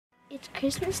It's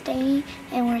Christmas Day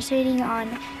and we're sitting on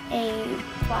a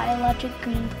biologic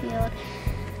green field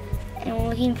and we're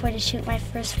looking for to shoot my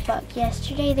first buck.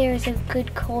 Yesterday there was a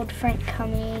good cold front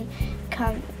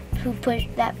who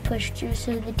pushed through,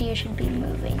 so the deer should be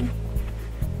moving.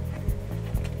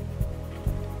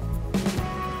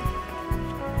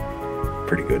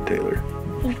 Pretty good, Taylor.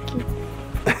 Thank you.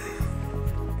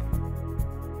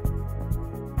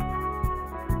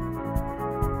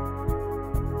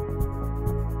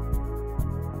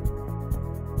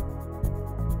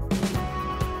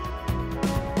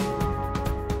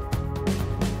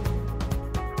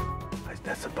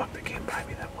 That's the buck that came by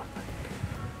me that one night.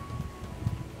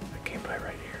 That came by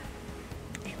right here.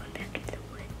 They went back into the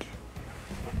woods.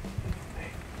 Hey.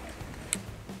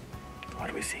 What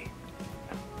do we see?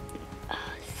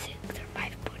 6 or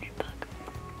 5-pointed buck.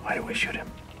 Why did we shoot him?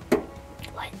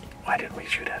 What? Why didn't we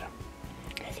shoot at him?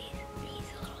 Because he's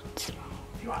a little small.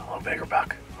 You want a little bigger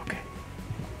buck? Okay.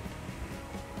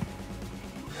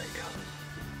 There he goes.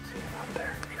 See him up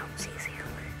there? I don't see his antlers.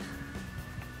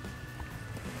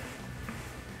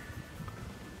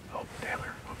 Oh,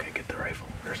 Taylor. Okay, get the rifle.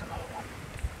 There's another one.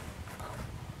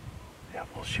 Yeah,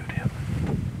 we'll shoot him.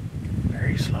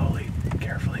 Very slowly,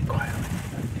 carefully, and quietly.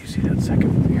 Do you see that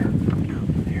second one here? No.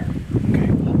 Here. Okay,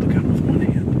 hold the gun with one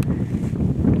hand.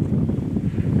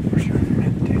 Where's your other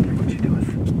hand, Taylor? What you doing?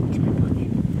 It's my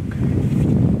pocket. Okay.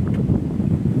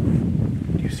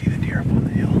 Do you see the deer up on the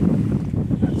hill?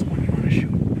 That's the one you want to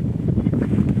shoot.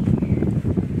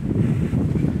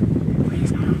 But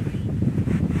he's not already.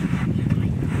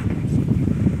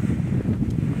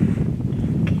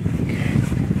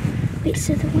 Wait,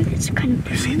 so the one that's kind of...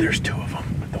 You see there's two of them.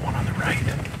 The one on the right.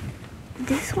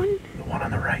 This one? The one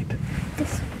on the right.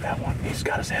 This That one. He's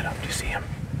got his head up. Do you see him?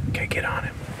 Okay, get on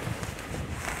him.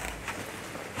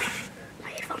 my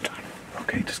headphones on.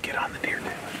 Okay, just get on the deer,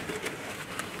 Taylor.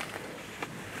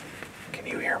 Can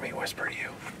you hear me whisper to you?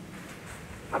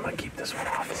 I'm gonna keep this one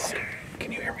off. Okay.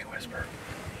 Can you hear me whisper?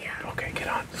 Yeah. Okay, get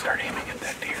on. Start aiming at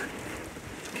that deer.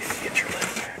 Get your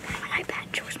leg back. My eye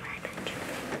patch. Where's my eye patch?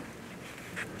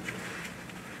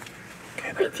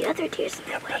 Okay, Wait, the other deer's in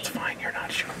yep, the way. that's fine. You're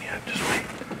not shooting yet. Just wait.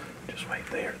 Just wait.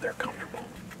 They're comfortable.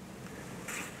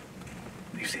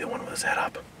 You see the one with his head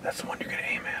up? That's the one you're gonna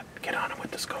aim at. Get on him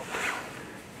with the scope.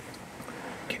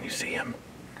 Can you see him?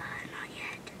 Not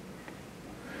yet.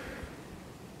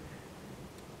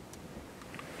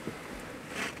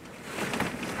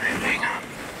 All right, hang on.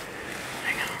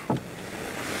 Hang on.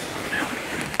 Now.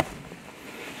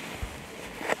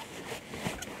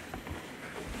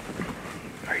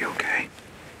 Are you okay?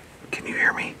 Can you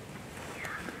hear me?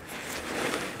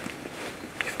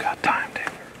 You've got time,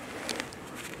 Taylor.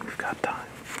 You've got time.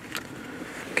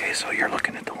 Okay, so you're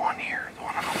looking at the one here, the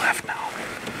one on the left now.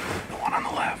 The one on the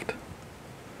left.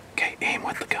 Okay, aim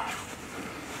with the gun.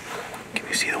 Can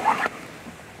you see the one?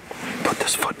 Put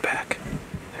this foot back.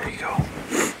 There you go.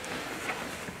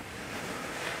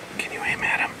 Can you aim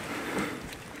at him?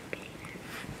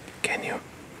 Can you?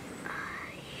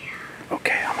 Yeah.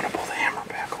 Okay, I'm gonna pull the hammer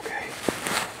back, okay?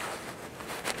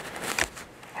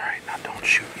 Alright, now don't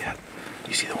shoot yet.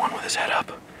 You see the one with his head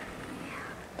up?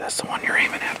 That's the one you're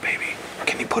aiming at, baby.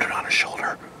 Can you put it on his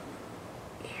shoulder?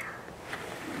 Yeah.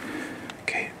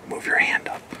 Okay, move your hand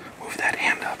up. Move that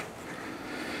hand up.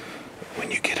 When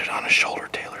you get it on his shoulder,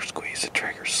 Taylor, squeeze the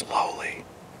trigger slowly.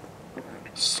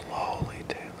 Slowly,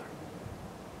 Taylor.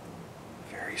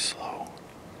 Very slow.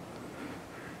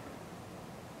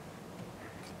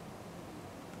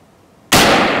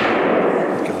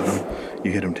 Got him.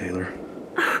 You hit him, Taylor.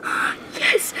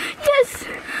 Yes! Yes!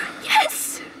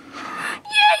 Yes!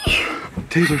 Yay!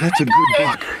 Taylor, that's a good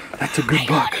buck. That's a good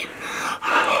buck.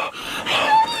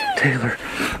 Taylor.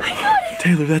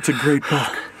 Taylor, that's a great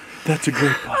buck. That's a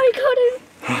great buck. I got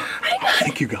him! I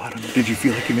think you got him. Did you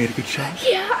feel like you made a good shot?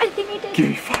 Yeah, I think I did. Give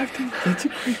me 5, Taylor. That's a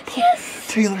great buck. Yes!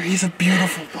 Taylor, he's a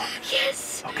beautiful buck.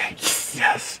 Yes! Okay.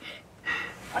 Yes.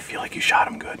 I feel like you shot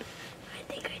him good. I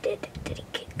think I did. Did he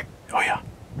kick? Oh, yeah.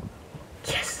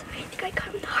 Yes, I think I got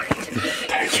him in the heart.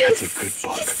 Taylor, Yes. that's a good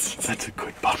buck. Yes. That's a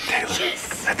good buck, Taylor.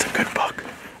 Yes. That's a good buck.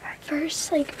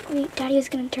 First, Daddy was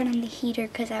gonna turn on the heater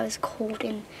because I was cold,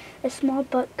 and a small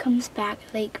buck comes back,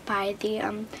 by the,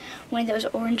 one of those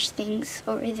orange things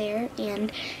over there,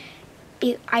 and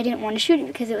I didn't want to shoot it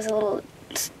because it was a little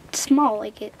small,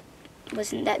 it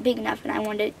wasn't that big enough, and I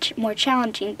wanted a more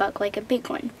challenging buck, like a big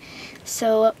one.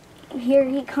 So, here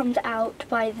he comes out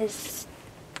by the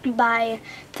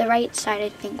right side, I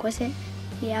think, was it?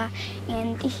 Yeah,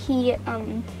 and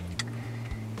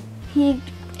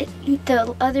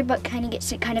the other buck kind of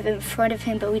gets kind of in front of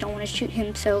him, but we don't want to shoot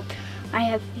him, so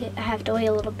I have to wait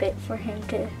a little bit for him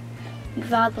to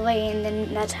move out of the way, and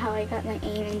then that's how I got my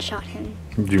aim and shot him.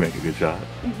 Did you make a good shot?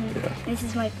 Mm-hmm. Yeah. This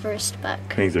is my first buck.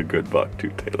 He's a good buck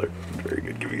too, Taylor. Very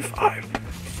good. Give me 5.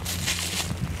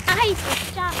 I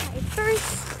just shot my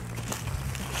first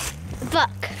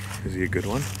buck. Is he a good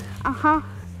one? Uh-huh.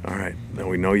 All right. Now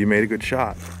we know you made a good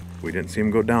shot. We didn't see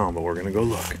him go down, but we're gonna go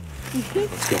look.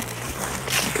 Let's go.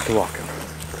 Get to walking.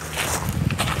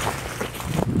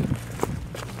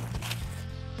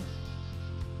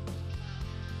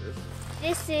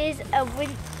 This is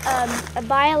a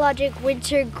biologic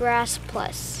winter grass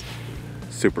plus.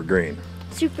 Super green.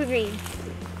 Super green.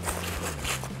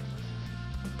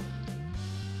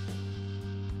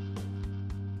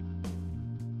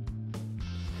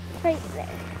 Right there.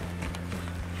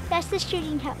 That's the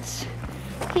shooting house.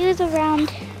 He was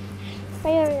around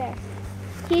right over there.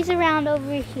 He's around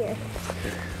over here.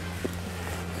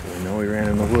 So we know he ran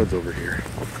in the woods over here.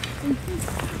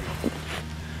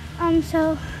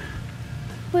 So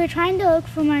we're trying to look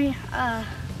for my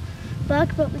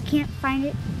buck, but we can't find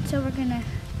it, so we're gonna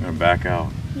back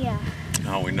out. Yeah.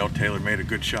 Now we know Taylor made a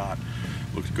good shot.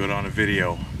 Looks good on a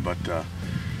video, but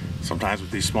sometimes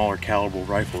with these smaller caliber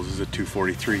rifles, this is a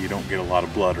 .243, you don't get a lot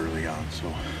of blood early on.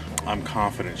 So I'm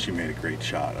confident she made a great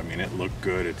shot. I mean, it looked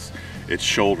good. It's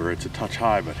shoulder, it's a touch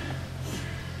high, but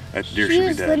that deer should be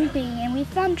dead. She was limping, and we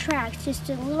found tracks, just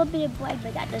a little bit of blood,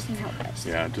 but that doesn't help us.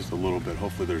 Yeah, just a little bit.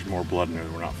 Hopefully there's more blood in there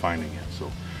that we're not finding yet.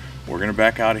 So we're gonna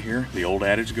back out of here. The old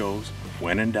adage goes,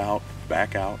 when in doubt,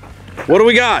 back out. What do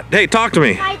we got? Hey, talk to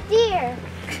me. My deer.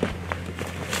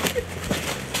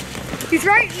 He's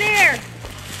right there.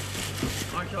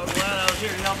 Aren't y'all glad I was here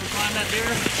to help you find that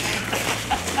deer?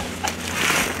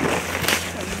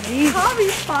 Tommy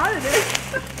spotted it.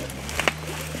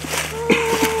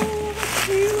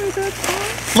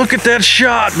 Look at that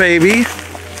shot, baby.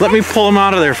 Let me pull him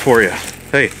out of there for you.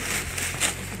 Hey,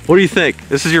 what do you think?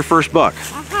 This is your first buck.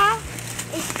 Uh-huh.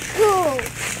 It's cool.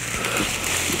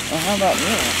 Well, how about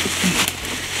that?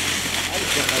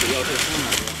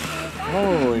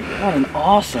 Holy, what an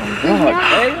awesome buck.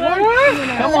 Hey,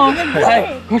 come on.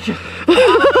 Hey, put your...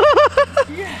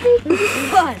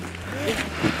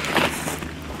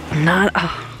 Not.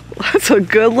 Oh, that's a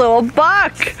good little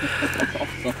buck. It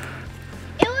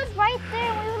was right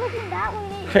there. We were looking that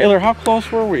way. Taylor, how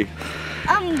close were we?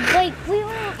 Like we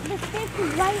were. The stick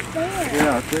was right there.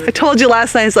 Yeah. I told you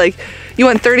last night. It's like you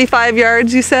went 35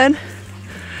 yards. You said.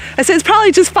 I said it's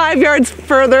probably just 5 yards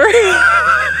further.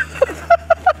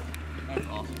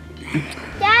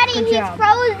 Daddy, he's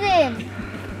frozen.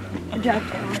 Good job,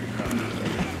 Taylor.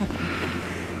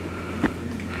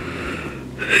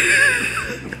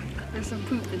 There's some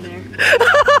poop in there.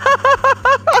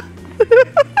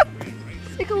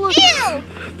 Take a look. Ew!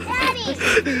 Daddy!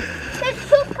 There's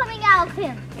poop coming out of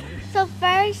him. So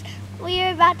first, we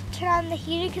were about to turn on the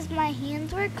heater because my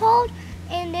hands were cold.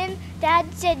 And then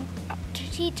Dad said,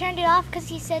 he turned it off because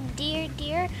he said deer,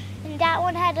 deer. And that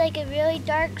one had like a really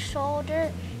dark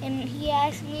shoulder. And he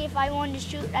asked me if I wanted to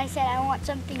shoot. I said I want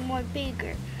something more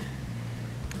bigger.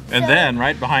 And So- then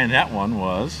right behind that one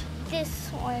was... This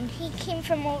one, he came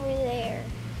from over there.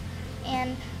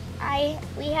 And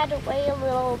we had to wait a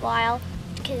little while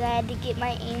because I had to get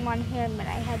my aim on him, and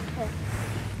I had to,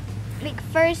 like,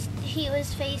 first he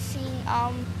was facing,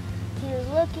 he was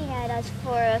looking at us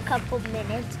for a couple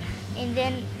minutes, and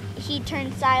then he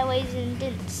turned sideways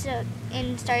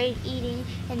and started eating,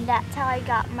 and that's how I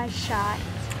got my shot.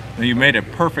 Now you made a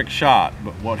perfect shot,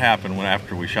 but what happened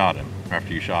after we shot him?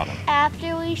 After you shot him?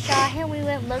 After we shot him, we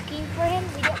went looking for him.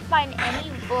 We didn't find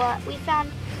any blood. We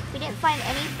didn't find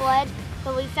any blood,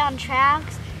 but we found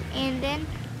tracks. And then,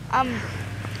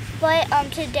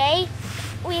 today,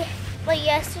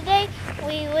 yesterday,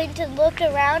 we went to look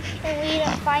around and we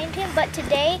didn't find him. But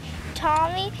today,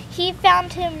 Tommy, he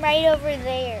found him right over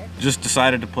there. Just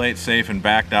decided to play it safe and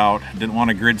backed out. Didn't want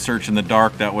to grid search in the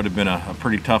dark. That would have been a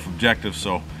pretty tough objective.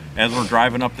 So as we're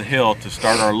driving up the hill to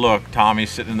start our look, Tommy's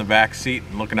sitting in the back seat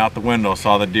and looking out the window,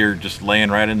 saw the deer just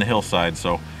laying right in the hillside.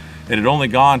 So it had only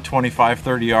gone 25,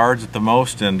 30 yards at the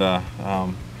most, and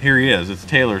here he is. It's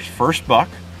Taylor's first buck.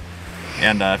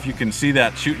 And if you can see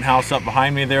that shooting house up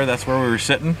behind me there, that's where we were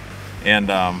sitting. And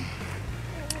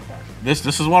this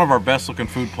is one of our best looking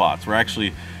food plots.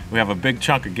 We have a big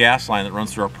chunk of gas line that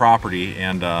runs through our property,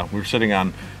 and we're sitting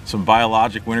on some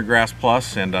biologic Wintergrass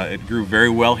Plus, and it grew very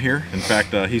well here. In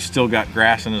fact, he's still got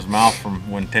grass in his mouth from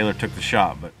when Taylor took the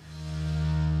shot. But